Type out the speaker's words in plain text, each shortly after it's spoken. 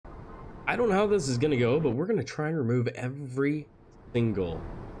I don't know how this is gonna go, but we're gonna try and remove every single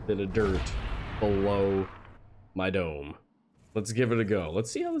bit of dirt below my dome. Let's give it a go. Let's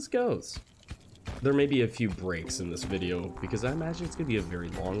see how this goes. There may be a few breaks in this video because I imagine it's gonna be a very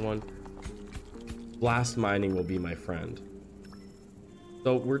long one. Blast mining will be my friend.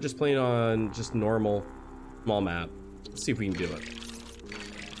 So we're just playing on just normal small map. Let's see if we can do it.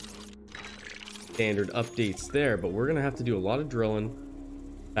 Standard updates there, but we're gonna have to do a lot of drilling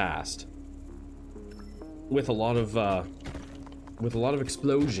fast with a lot of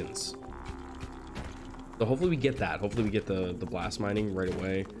explosions. So hopefully we get that. Hopefully we get the blast mining right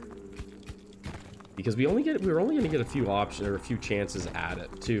away, because we're only gonna get a few options or a few chances at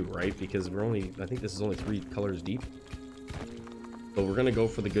it too, right? Because I think this is only 3 colors deep. So we're gonna go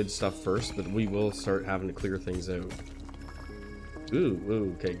for the good stuff first, but we will start having to clear things out.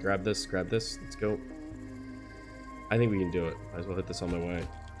 Ooh, okay, grab this, let's go. I think we can do it. Might as well hit this on my way.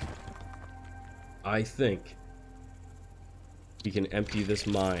 I think we can empty this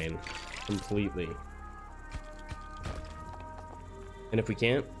mine completely. And if we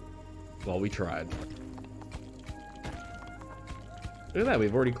can't, well, we tried. Look at that,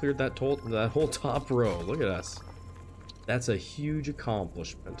 we've already cleared that whole top row. Look at us. That's a huge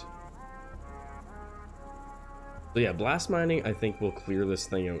accomplishment. So yeah, blast mining, I think we'll clear this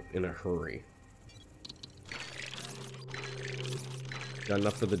thing out in a hurry. Got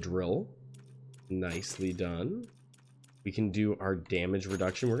enough for the drill. Nicely done. We can do our damage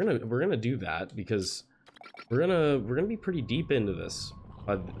reduction. We're gonna do that because we're gonna be pretty deep into this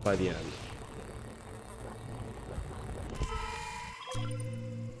by the end.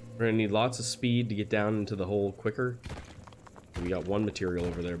 We're gonna need lots of speed to get down into the hole quicker. We got 1 material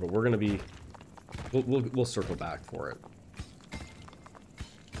over there, but we're gonna be we'll circle back for it.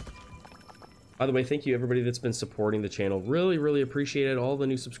 By the way, thank you everybody that's been supporting the channel. Really appreciate it. All the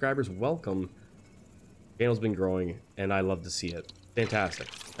new subscribers, welcome. The channel's been growing and I love to see it. Fantastic.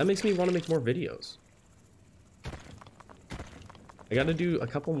 That makes me want to make more videos. I got to do a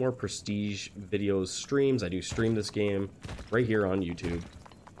couple more prestige videos, streams. I do stream this game right here on YouTube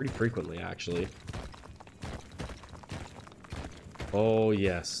pretty frequently, actually. Oh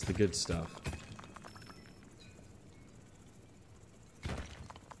yes, the good stuff.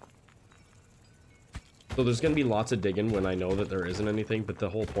 So there's gonna be lots of digging when I know that there isn't anything, but the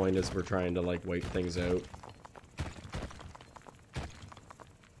whole point is we're trying to like wait things out.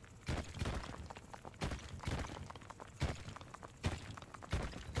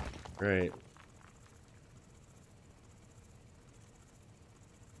 Right.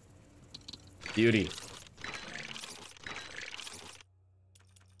 Beauty.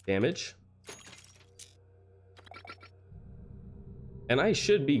 Damage. And I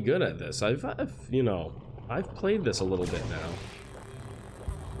should be good at this. I've played this a little bit now.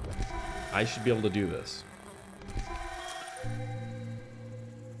 I should be able to do this.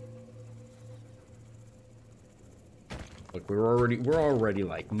 Look, we're already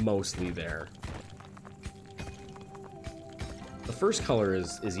like mostly there. The first color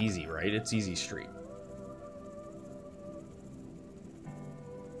is easy, right? It's easy street.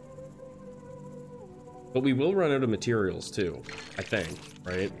 But we will run out of materials too, I think,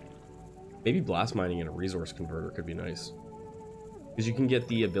 right? Maybe blast mining in a resource converter could be nice. Because you can get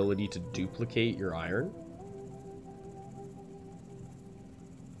the ability to duplicate your iron.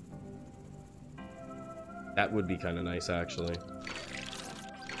 That would be kind of nice, actually.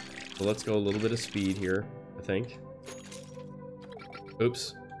 So let's go a little bit of speed here, I think.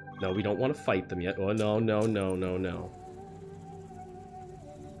 Oops. No, we don't want to fight them yet. Oh, no.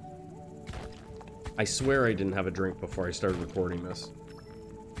 I swear I didn't have a drink before I started recording this.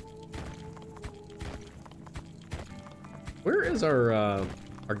 Where is our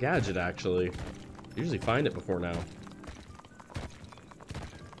gadget, actually? I usually find it before now.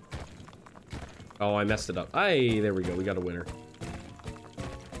 Oh, I messed it up. Aye, there we go. We got a winner.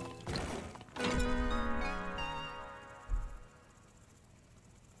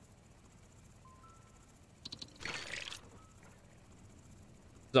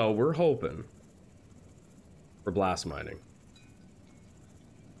 So we're hoping for blast mining.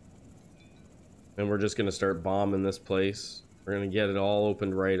 And we're just gonna start bombing this place. We're gonna get it all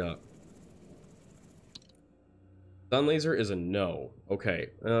opened right up. Stun laser is a no. Okay,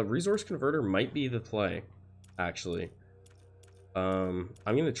 resource converter might be the play, actually. I'm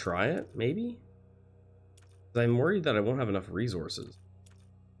gonna try it, maybe? 'Cause I'm worried that I won't have enough resources.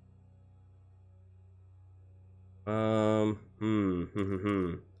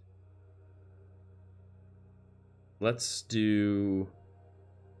 Let's do...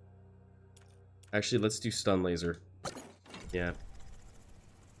 Actually, let's do stun laser. Yeah.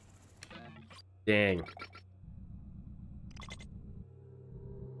 Dang.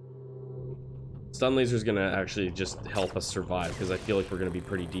 Stun laser is gonna actually just help us survive, because I feel like we're gonna be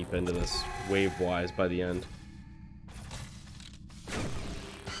pretty deep into this wave-wise by the end.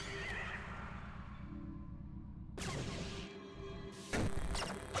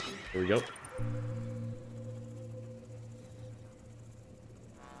 Here we go.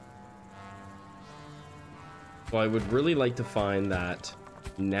 So I would really like to find that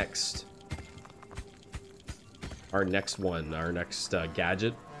our next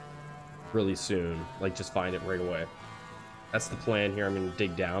gadget really soon. Like, just find it right away. That's the plan here. I'm gonna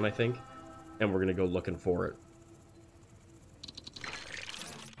dig down, I think, and we're gonna go looking for it.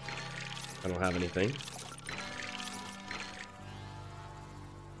 I don't have anything.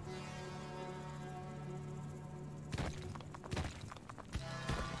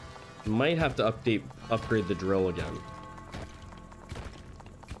 Might have to upgrade the drill again.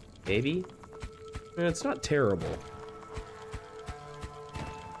 Maybe? It's not terrible.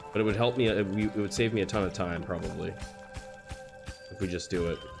 But it would help me, it would save me a ton of time, probably. If we just do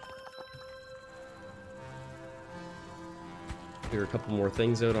it. Figure a couple more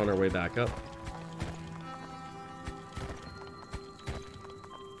things out on our way back up.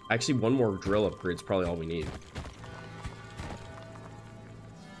 Actually, one more drill upgrade is probably all we need.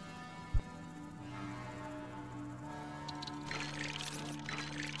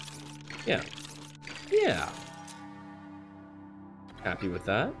 Yeah. Yeah. Happy with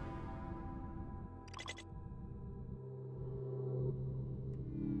that.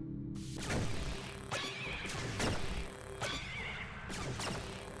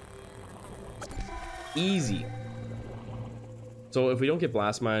 Easy. So if we don't get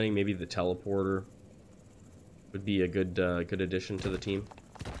blast mining, maybe the teleporter would be a good good addition to the team.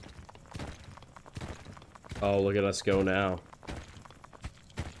 Oh, look at us go now.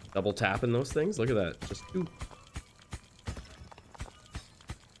 Double tapping those things. Look at that. Just ooh.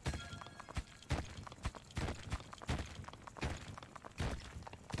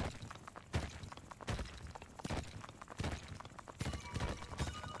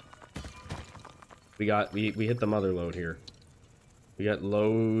 We hit the mother load here. We got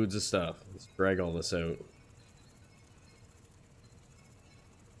loads of stuff. Let's drag all this out.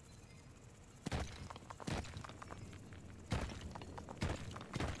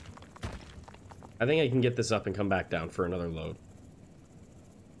 I think I can get this up and come back down for another load.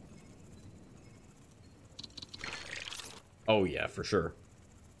 Oh yeah, for sure.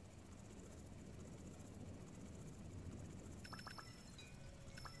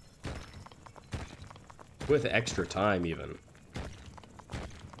 With extra time, even.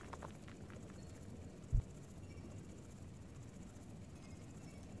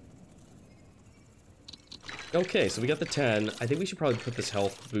 Okay, so we got the 10. I think we should probably put this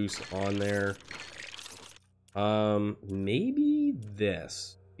health boost on there. Maybe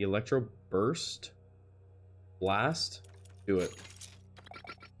this. The Electro Burst? Blast? Do it.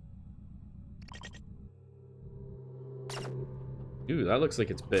 Dude, that looks like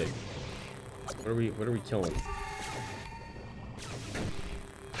it's big. What are we killing?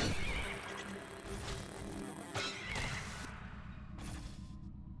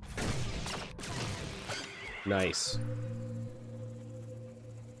 Nice.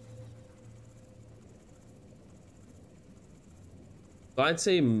 So I'd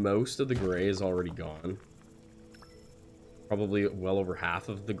say most of the gray is already gone. Probably well over half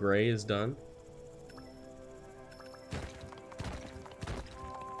of the gray is done.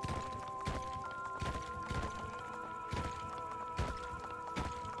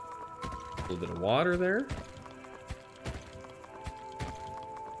 A little bit of water there.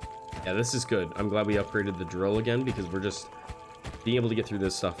 Yeah, this is good. I'm glad we upgraded the drill again, because we're just being able to get through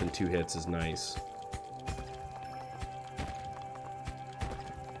this stuff in 2 hits is nice.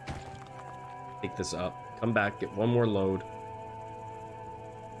 Take this up, come back, get one more load.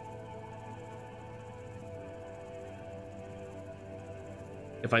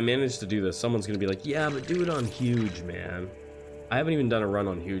 If I manage to do this, someone's gonna be like, yeah, but do it on huge, man. I haven't even done a run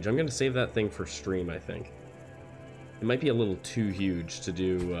on huge. I'm gonna save that thing for stream, I think. It might be a little too huge to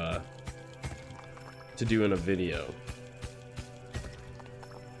do in a video.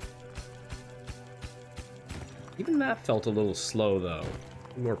 Even that felt a little slow, though.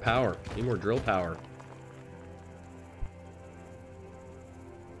 Need more power. Need more drill power.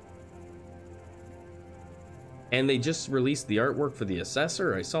 And they just released the artwork for the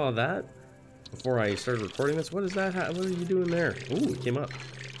assessor. I saw that before I started recording this. What is that? What are you doing there? Ooh, it came up.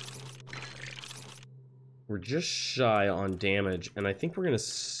 We're just shy on damage, and I think we're gonna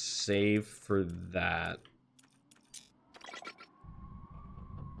save for that.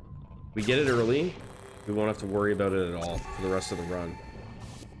 We get it early, we won't have to worry about it at all for the rest of the run.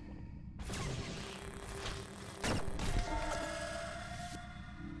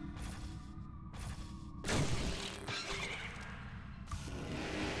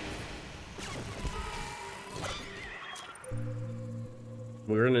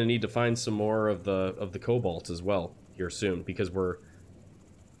 We're gonna need to find some more of the cobalt as well here soon, because we're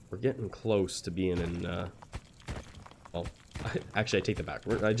getting close to being in. Well, actually, I take that back.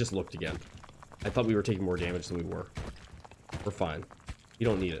 I just looked again. I thought we were taking more damage than we were. We're fine. You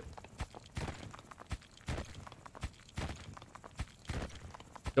don't need it.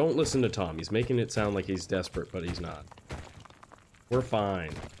 Don't listen to Tom. He's making it sound like he's desperate, but he's not. We're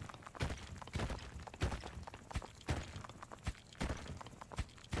fine.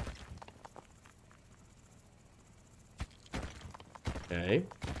 Okay.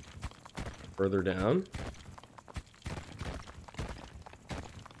 Further down.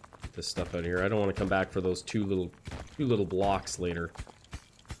 Get this stuff out of here. I don't want to come back for those two little blocks later.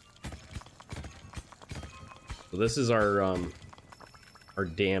 So this is our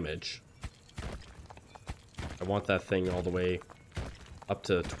damage. I want that thing all the way up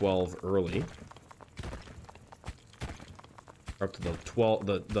to 12 early. Or up to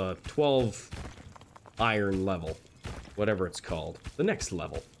the 12 iron level. Whatever it's called. The next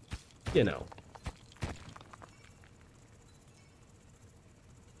level. You know.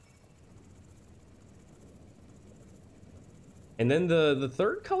 And then the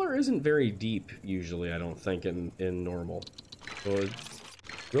third color isn't very deep, usually, I don't think, in normal. So it's,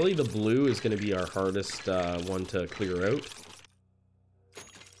 really the blue is going to be our hardest one to clear out.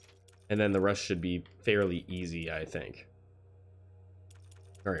 And then the rest should be fairly easy, I think.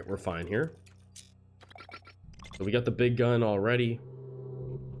 Alright, we're fine here. So we got the big gun already.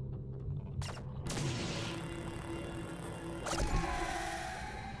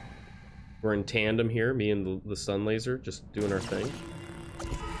 We're in tandem here, me and the sun laser, just doing our thing.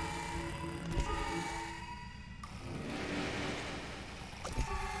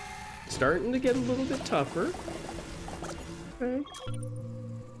 Starting to get a little bit tougher. Okay.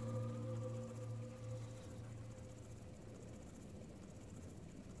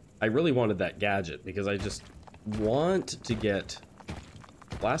 I really wanted that gadget because I just want to get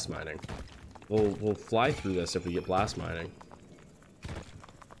blast mining. We'll fly through this if we get blast mining.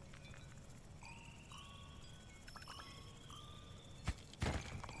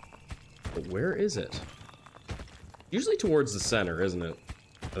 But where is it? Usually towards the center, isn't it?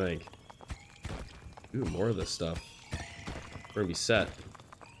 I think. Ooh, more of this stuff. We're gonna be set.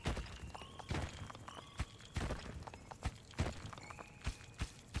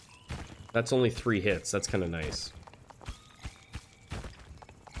 That's only 3 hits. That's kind of nice.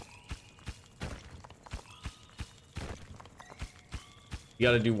 You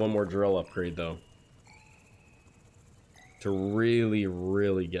gotta do one more drill upgrade, though. To really,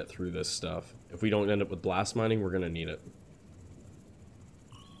 really get through this stuff. If we don't end up with blast mining, we're gonna need it.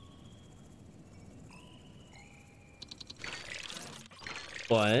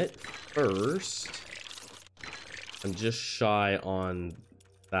 But first, I'm just shy on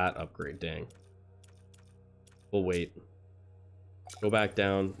that upgrade, dang. We'll wait. Go back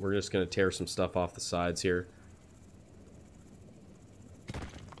down. We're just gonna tear some stuff off the sides here.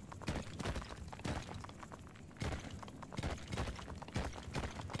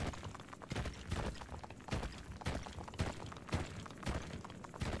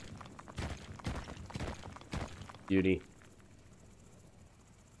 Beauty.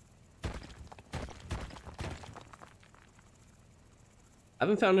 I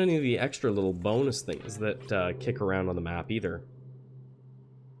haven't found any of the extra little bonus things that kick around on the map either.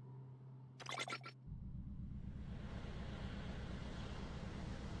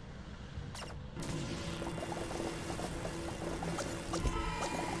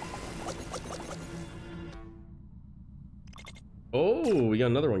 Oh, we got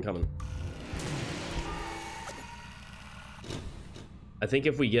another one coming. I think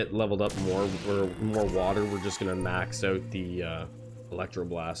if we get leveled up more or more water, we're just gonna max out the Electro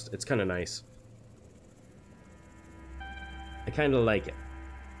Blast. It's kind of nice. I kind of like it.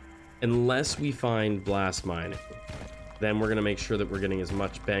 Unless we find blast mining, then we're gonna make sure that we're getting as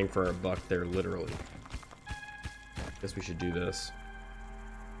much bang for our buck there, literally. Guess we should do this.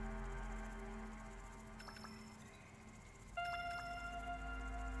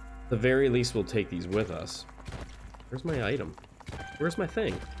 At the very least, we'll take these with us. Where's my item? Where's my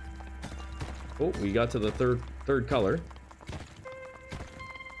thing? Oh, we got to the third color.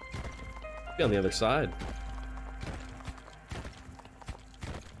 Be on the other side.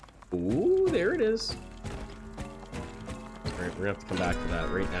 Ooh, there it is. Alright, we're gonna have to come back to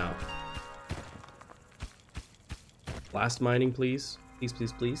that right now. Blast mining, please. Please,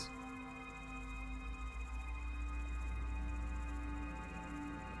 please, please.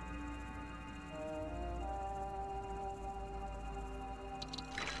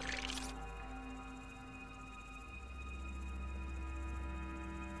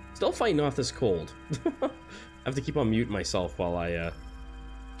 Still fighting off this cold. I have to keep on mute myself while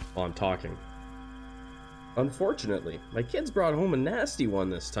I'm talking. Unfortunately, my kids brought home a nasty one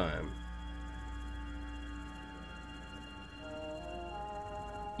this time.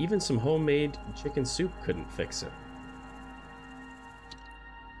 Even some homemade chicken soup couldn't fix it.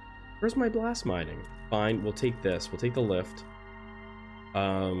 Where's my blast mining? Fine, we'll take this. We'll take the lift.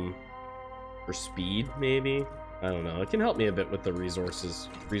 For speed, maybe? I don't know. It can help me a bit with the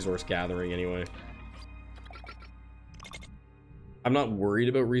resource gathering anyway. I'm not worried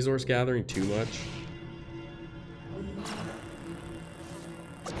about resource gathering too much.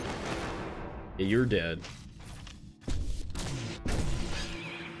 Yeah, you're dead.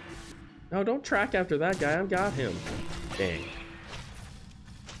 No, don't track after that guy. I got him. Dang.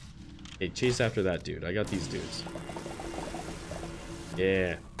 Hey, chase after that dude. I got these dudes.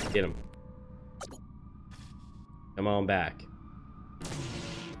 Yeah, get him. Come on back.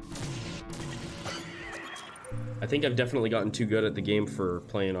 I think I've definitely gotten too good at the game for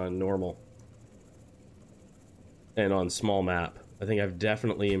playing on normal and on small map. I think I've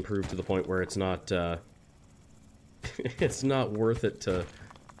definitely improved to the point where it's not it's not worth it to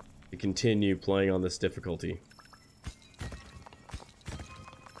continue playing on this difficulty.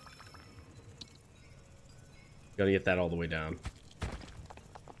 Gotta get that all the way down.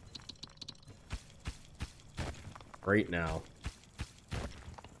 Right now.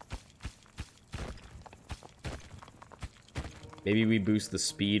 Maybe we boost the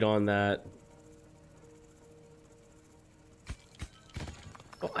speed on that.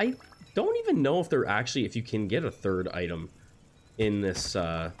 Well, I don't even know if they're actually, if you can get a third item in this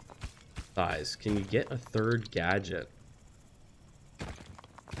size. Can you get a third gadget?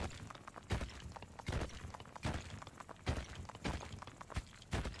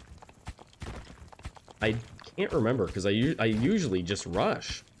 I can't remember because I usually just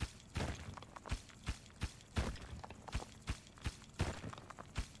rush.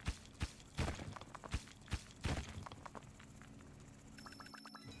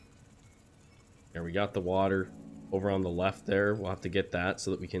 There, we got the water over on the left there. We'll have to get that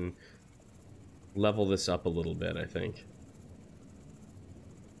so that we can level this up a little bit, I think.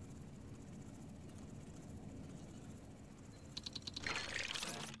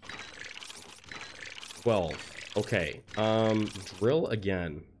 $12. Okay. Drill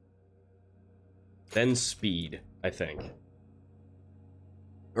again. Then speed, I think.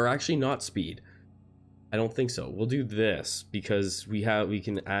 Or actually not speed. I don't think so. We'll do this because we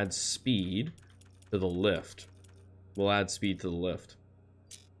can add speed to the lift. We'll add speed to the lift.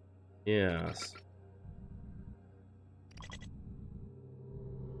 Yes.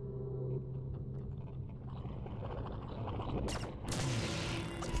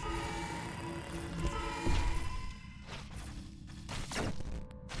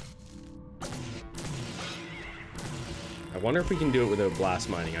 I wonder if we can do it without blast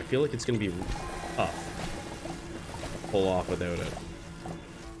mining. I feel like it's going to be tough to pull off without it.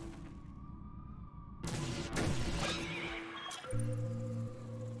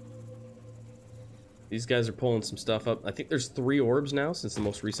 These guys are pulling some stuff up. I think there's 3 orbs now since the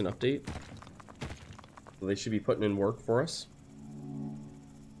most recent update. So they should be putting in work for us.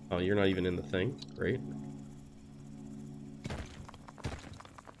 Oh, you're not even in the thing. Great.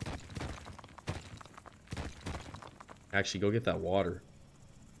 Actually, go get that water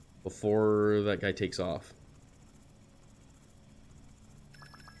before that guy takes off.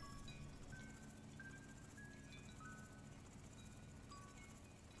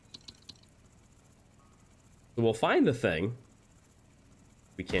 So we'll find the thing.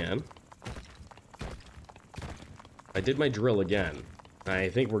 We can. I did my drill again. I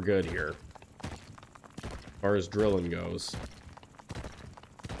think we're good here. As far as drilling goes.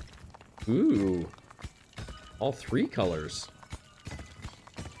 Ooh. All 3 colors.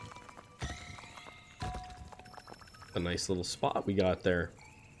 A nice little spot we got there.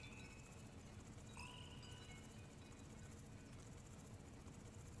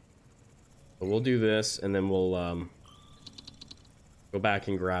 But we'll do this, and then we'll go back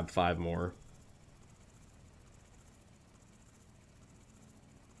and grab 5 more.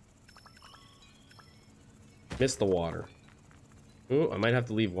 Missed the water. Ooh, I might have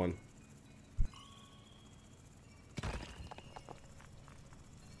to leave one.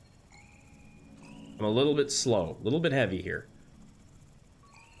 I'm a little bit slow, a little bit heavy here.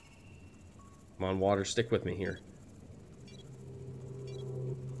 Come on, water, stick with me here.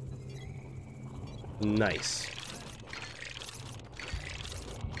 Nice.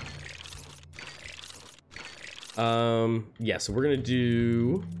 Yeah, so we're gonna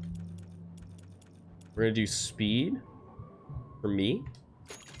do speed for me.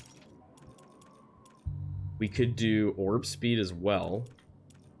 We could do orb speed as well.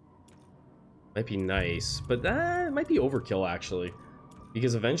 Might be nice, but that might be overkill actually,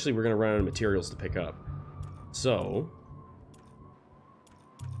 because eventually we're gonna run out of materials to pick up. So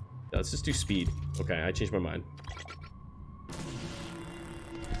yeah, let's just do speed. Okay, I changed my mind.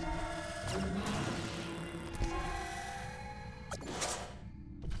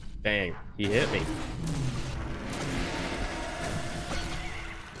 Bang, he hit me.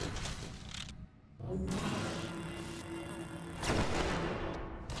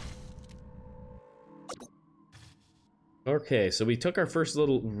 Okay, so we took our first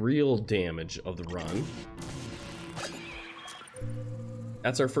little real damage of the run.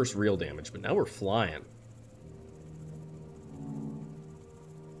 That's our first real damage, but now we're flying.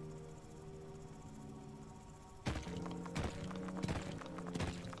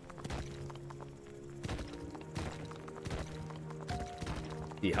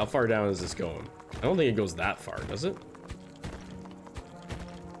 See, how far down is this going? I don't think it goes that far, does it?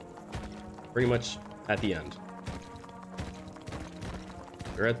 Pretty much at the end.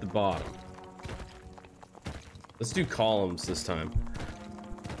 We're at the bottom. Let's do columns this time.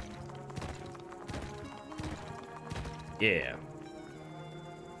 Yeah.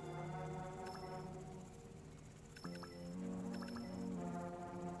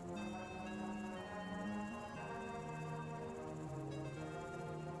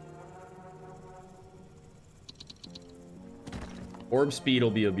 Orb speed will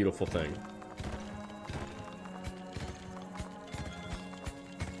be a beautiful thing.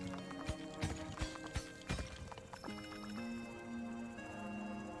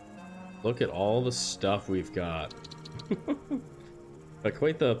 Look at all the stuff we've got. But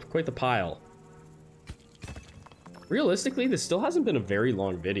quite the pile. Realistically, this still hasn't been a very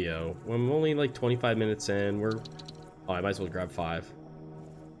long video. I'm only like 25 minutes in. Oh, I might as well grab 5.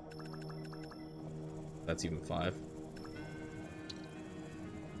 That's even 5.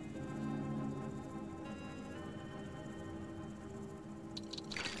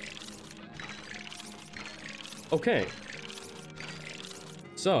 Okay.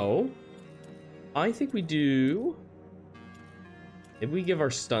 So, I think we do... If we give our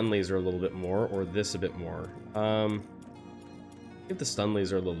stun laser a little bit more, or this a bit more. Give the stun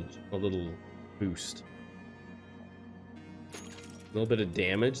laser a little boost. A little bit of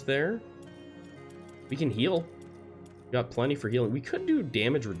damage there. We can heal. We got plenty for healing. We could do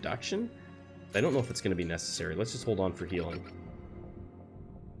damage reduction. I don't know if it's going to be necessary. Let's just hold on for healing.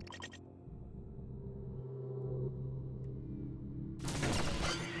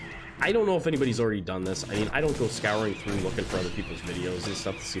 I don't know if anybody's already done this. I mean, I don't go scouring through looking for other people's videos and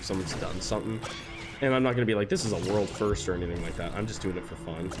stuff to see if someone's done something. And I'm not going to be like, this is a world first or anything like that. I'm just doing it for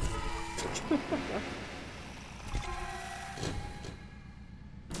fun.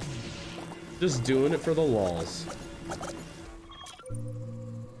 Just doing it for the lols.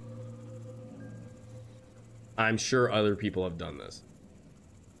 I'm sure other people have done this.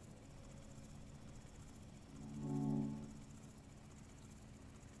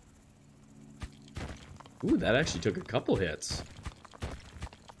 Ooh, that actually took a couple hits.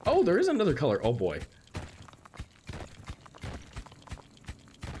 Oh, there is another color. Oh boy.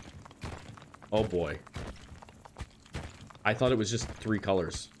 Oh boy. I thought it was just 3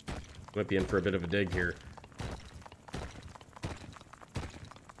 colors. Might be in for a bit of a dig here.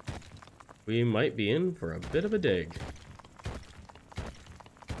 We might be in for a bit of a dig.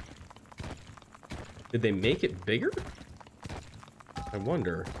 Did they make it bigger? I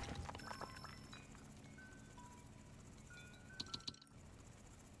wonder.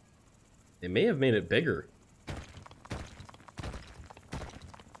 They may have made it bigger.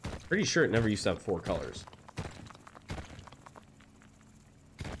 Pretty sure it never used to have 4 colors.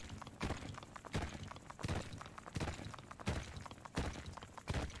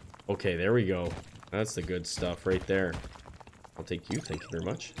 Okay, there we go. That's the good stuff right there. I'll take you. Thank you very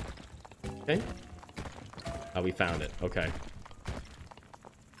much. Okay. Oh, we found it. Okay.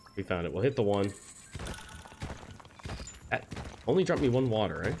 We found it. We'll hit the 1. That only dropped me 1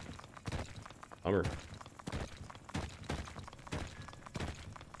 water, right? Bummer.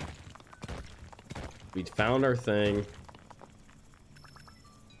 We found our thing.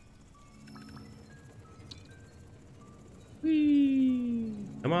 Whee!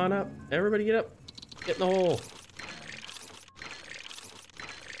 Come on up. Everybody get up. Get in the hole.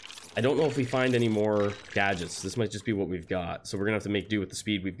 I don't know if we find any more gadgets. This might just be what we've got. So we're going to have to make do with the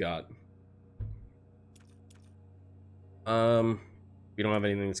speed we've got. We don't have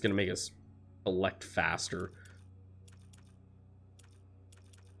anything that's gonna make us select faster.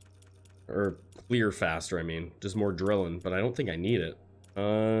 Or clear faster, I mean. Just more drilling, but I don't think I need it.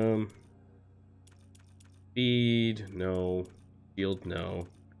 Speed, no. Shield, no.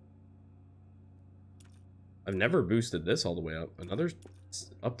 I've never boosted this all the way up. Another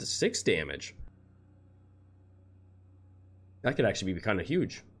up to 6 damage. That could actually be kind of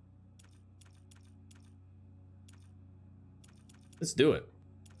huge. Let's do it.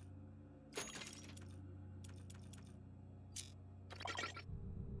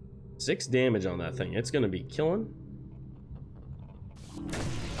 Six damage on that thing. It's gonna be killing.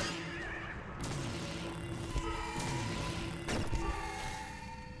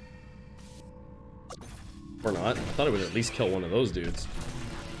 Or not. I thought it would at least kill one of those dudes.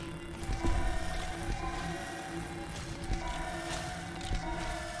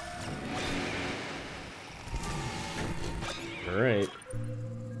 Alright.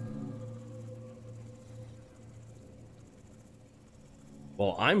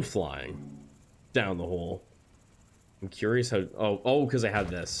 Well, I'm flying down the hole. I'm curious how... Oh, because I had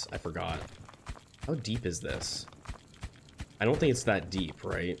this. I forgot. How deep is this? I don't think it's that deep,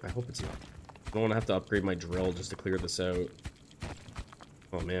 right? I hope it's not. I don't want to have to upgrade my drill just to clear this out.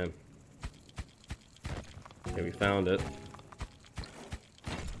 Oh, man. Okay, we found it.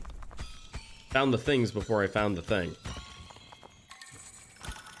 Found the things before I found the thing.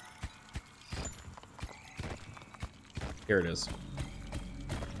 Here it is.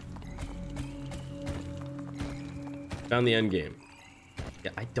 Found the end game.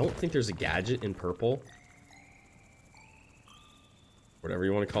 Yeah, I don't think there's a gadget in purple. Whatever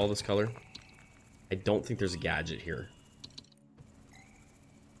you want to call this color. I don't think there's a gadget here.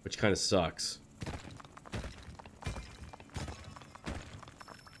 Which kind of sucks.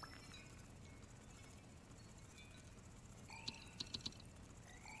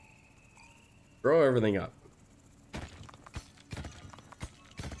 Throw everything up.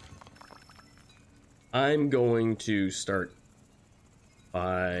 I'm going to start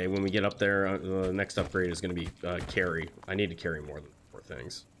by when we get up there. The next upgrade is going to be carry. I need to carry more than 4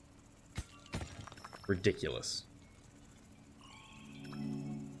 things. Ridiculous.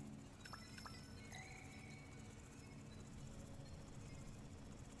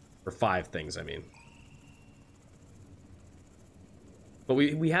 Or 5 things, I mean. But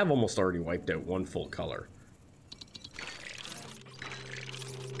we have almost already wiped out 1 full color.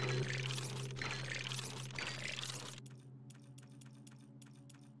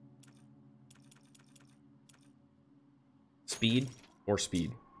 Speed or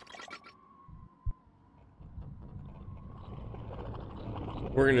speed?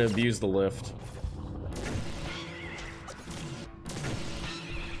 We're gonna abuse the lift.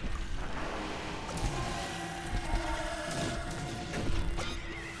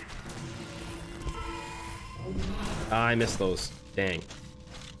 Ah, I missed those. Dang.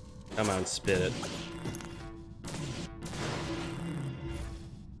 Come on, spit it.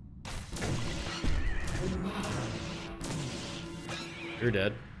 You're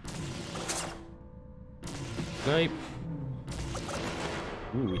dead. Snipe.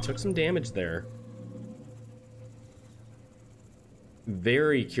 Ooh, we took some damage there.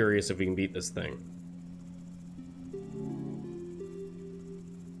 Very curious if we can beat this thing.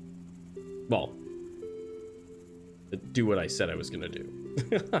 Well, do what I said I was gonna do.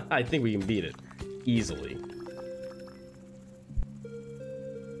 I think we can beat it easily.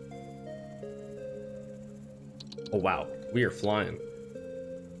 Oh wow, we are flying.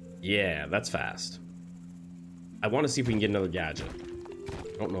 Yeah, that's fast. I want to see if we can get another gadget.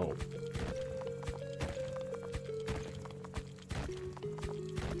 I don't know.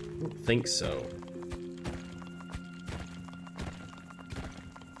 I don't think so.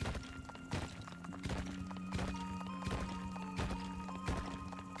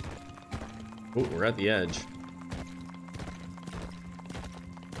 Oh, we're at the edge.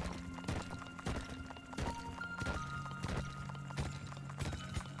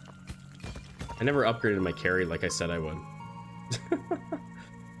 I never upgraded my carry like I said I would.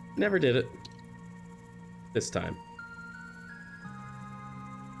 Never did it. This time.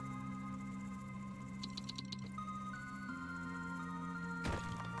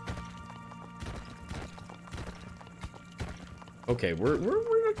 Okay, we're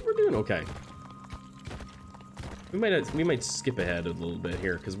doing okay. We might skip ahead a little bit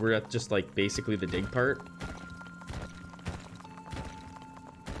here because we're at just like basically the dig part.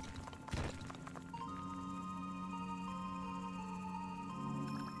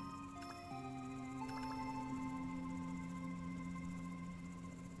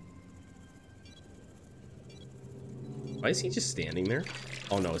 Why is he just standing there?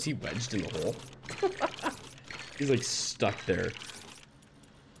 Oh no, is he wedged in the hole? He's like stuck there.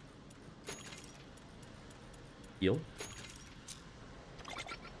 Heal.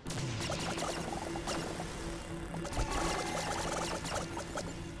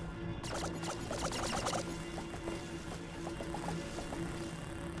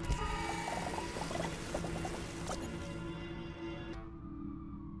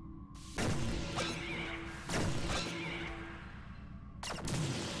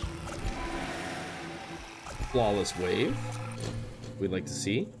 Flawless wave. We'd like to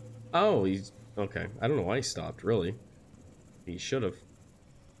see. Oh, he's okay. I don't know why he stopped, really. He should have.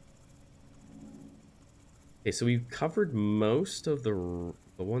 Okay, so we've covered most of the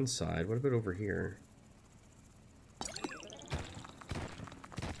one side. What about over here?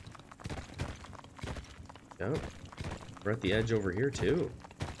 Yep. We're at the edge over here too,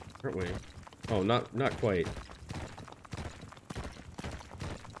 aren't we? Oh, not quite.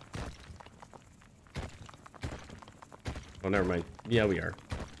 Oh, never mind. Yeah, we are.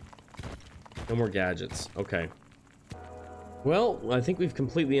 No more gadgets. Okay. Well, I think we've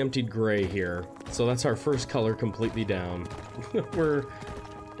completely emptied gray here. So that's our first color completely down. We're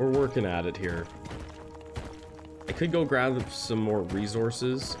working at it here. I could go grab some more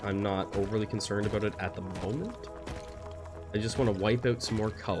resources. I'm not overly concerned about it at the moment. I just want to wipe out some more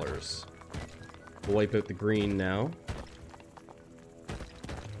colors. We'll wipe out the green now.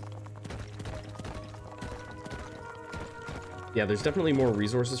 Yeah, there's definitely more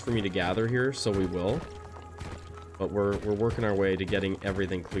resources for me to gather here, so we will. But we're working our way to getting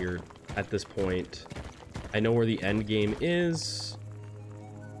everything cleared at this point. I know where the end game is.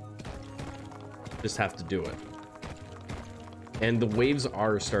 Just have to do it. And the waves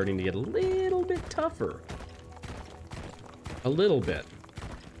are starting to get a little bit tougher. A little bit.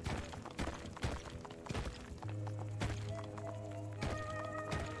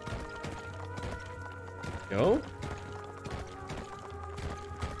 Go.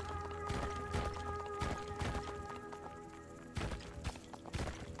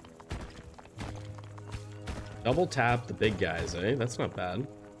 Double tap the big guys, eh? That's not bad.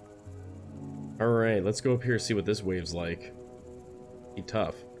 Alright, let's go up here and see what this wave's like. Be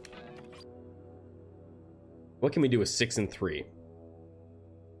tough. What can we do with 6 and 3?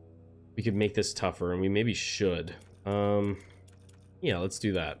 We could make this tougher, and we maybe should. Yeah, let's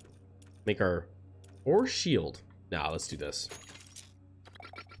do that. Make our... Or shield. Nah, let's do this.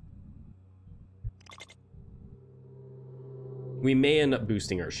 We may end up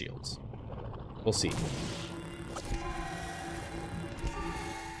boosting our shields. We'll see.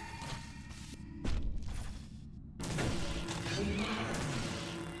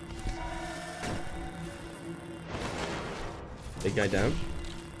 Big guy down.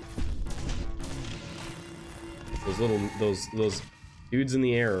 Those dudes in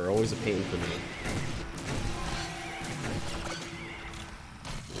the air are always a pain for me.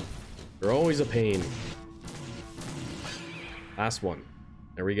 They're always a pain. Last one.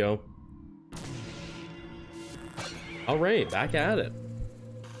 There we go. All right, back at it.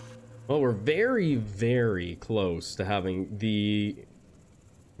 Well, we're very, very close to having the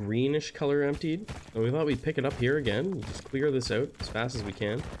greenish color emptied. And we thought we'd pick it up here again. Just clear this out as fast as we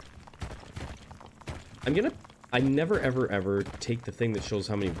can. I never ever take the thing that shows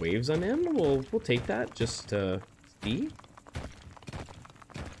how many waves I'm in. We'll take that just to see.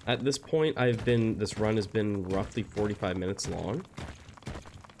 At this point, this run has been roughly 45 minutes long,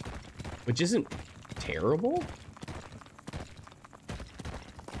 which isn't terrible.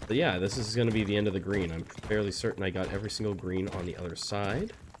 But yeah, this is going to be the end of the green. I'm fairly certain I got every single green on the other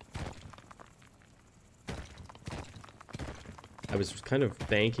side. I was kind of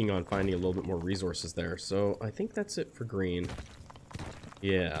banking on finding a little bit more resources there, so I think that's it for green.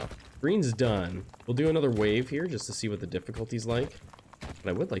 Yeah, green's done. We'll do another wave here just to see what the difficulty's like. But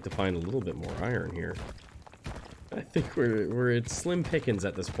I would like to find a little bit more iron here. I think we're at slim pickings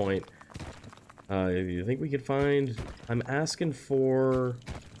at this point. You think we could find... I'm asking for...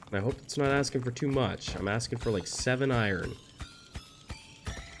 I hope it's not asking for too much. I'm asking for like 7 iron.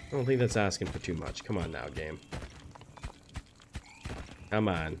 I don't think that's asking for too much. Come on now, game. Come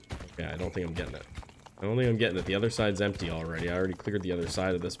on. Okay, I don't think I'm getting it. I don't think I'm getting it. The other side's empty already. I already cleared the other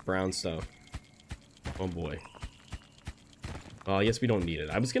side of this brown stuff. Oh boy. Oh, I guess we don't need it.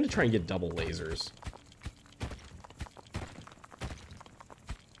 I was going to try and get double lasers.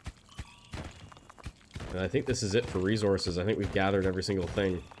 And I think this is it for resources. I think we've gathered every single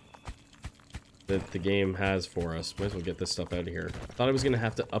thing that the game has for us. Might as well get this stuff out of here. I thought I was going to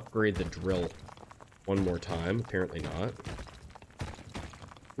have to upgrade the drill one more time. Apparently not.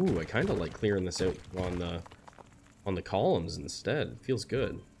 Ooh, I kind of like clearing this out on the on the columns instead. It feels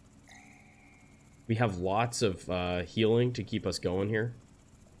good. We have lots of healing to keep us going here.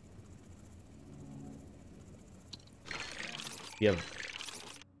 We have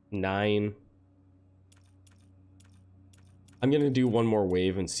 9. I'm gonna do one more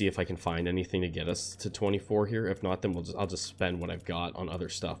wave and see if I can find anything to get us to 24 here. If not, then I'll just spend what I've got on other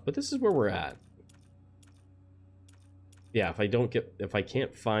stuff. But this is where we're at. Yeah, if I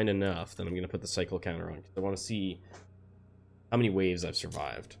can't find enough, then I'm gonna put the cycle counter on because I want to see how many waves I've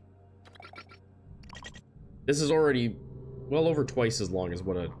survived. This is already well over twice as long as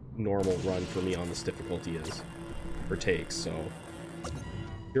what a normal run for me on this difficulty is or takes. So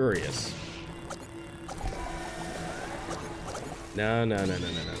curious. No. Well,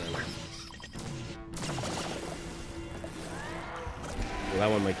 that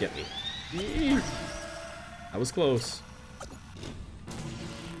one might get me. That was close.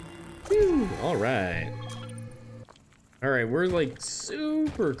 Alright. Alright, we're like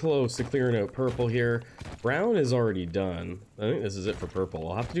super close to clearing out purple here. Brown is already done. I think this is it for purple.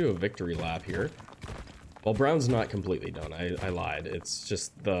 I'll have to do a victory lap here. Well, brown's not completely done. I lied. It's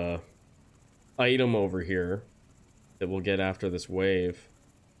just the item over here that we'll get after this wave.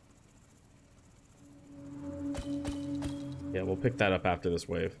 Yeah, we'll pick that up after this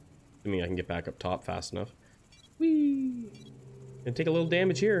wave. Assuming I can get back up top fast enough. Whee! Gonna take a little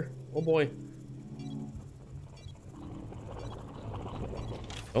damage here. Oh boy.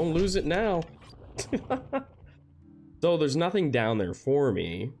 Don't lose it now. So there's nothing down there for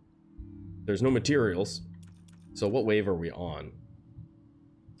me. There's no materials. So what wave are we on?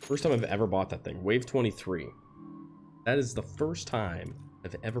 First time I've ever bought that thing. Wave 23. That is the first time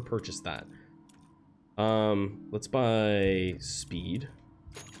I've ever purchased that. Let's buy speed.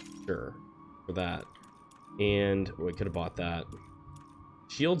 Sure. For that. And we could have bought that.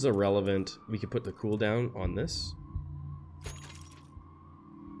 Shields are relevant. We could put the cooldown on this.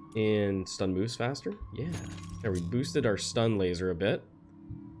 And stun moves faster. Yeah. There, we boosted our stun laser a bit.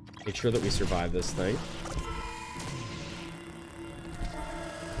 Make sure that we survive this thing.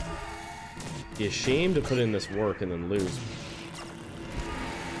 Be ashamed to put in this work and then lose.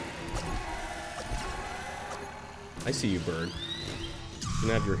 I see you, bird. You can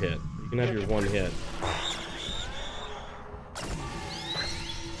have your hit. You can have your one hit.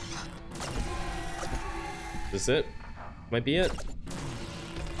 Is this it? Might be it.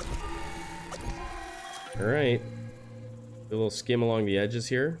 Alright. Do a little skim along the edges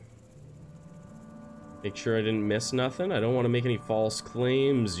here. Make sure I didn't miss nothing. I don't want to make any false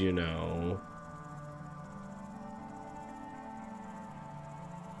claims, you know.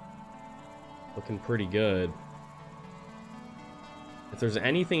 Looking pretty good. If there's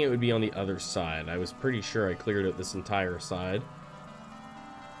anything, it would be on the other side. I was pretty sure I cleared out this entire side.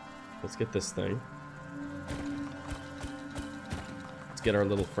 Let's get this thing. Let's get our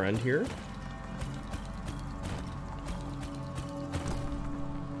little friend here.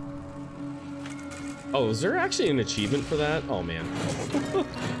 Oh, is there actually an achievement for that? Oh, man.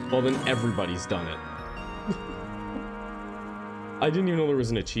 Well, then everybody's done it. I didn't even know there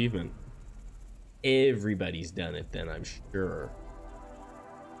was an achievement. Everybody's done it then, I'm sure.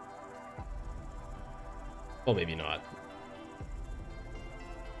 Well, maybe not.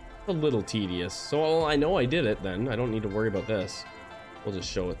 A little tedious. So well, I know I did it then. I don't need to worry about this. We'll just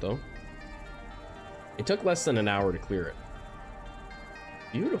show it though. It took less than an hour to clear it.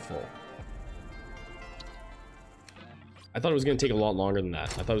 Beautiful. I thought it was going to take a lot longer than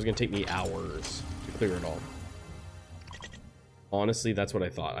that. I thought it was going to take me hours to clear it all. Honestly, that's what I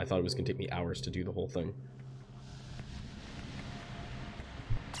thought. I thought it was going to take me hours to do the whole thing.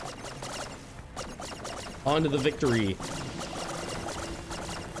 On to the victory.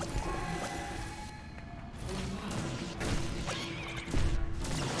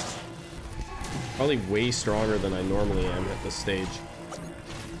 Probably way stronger than I normally am at this stage.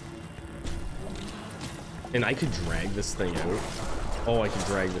 And I could drag this thing out. Oh, I could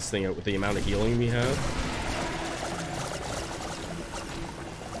drag this thing out with the amount of healing we have.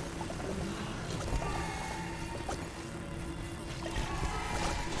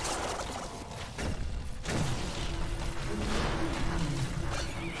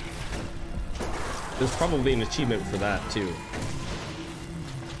 There's probably an achievement for that too.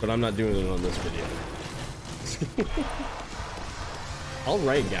 But I'm not doing it on this video.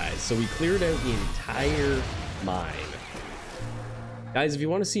 Alright guys, so we cleared out the entire mine. Guys, if you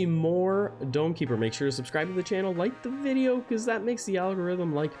want to see more Dome Keeper, make sure to subscribe to the channel, like the video, because that makes the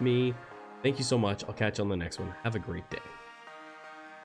algorithm like me. Thank you so much. I'll catch you on the next one. Have a great day.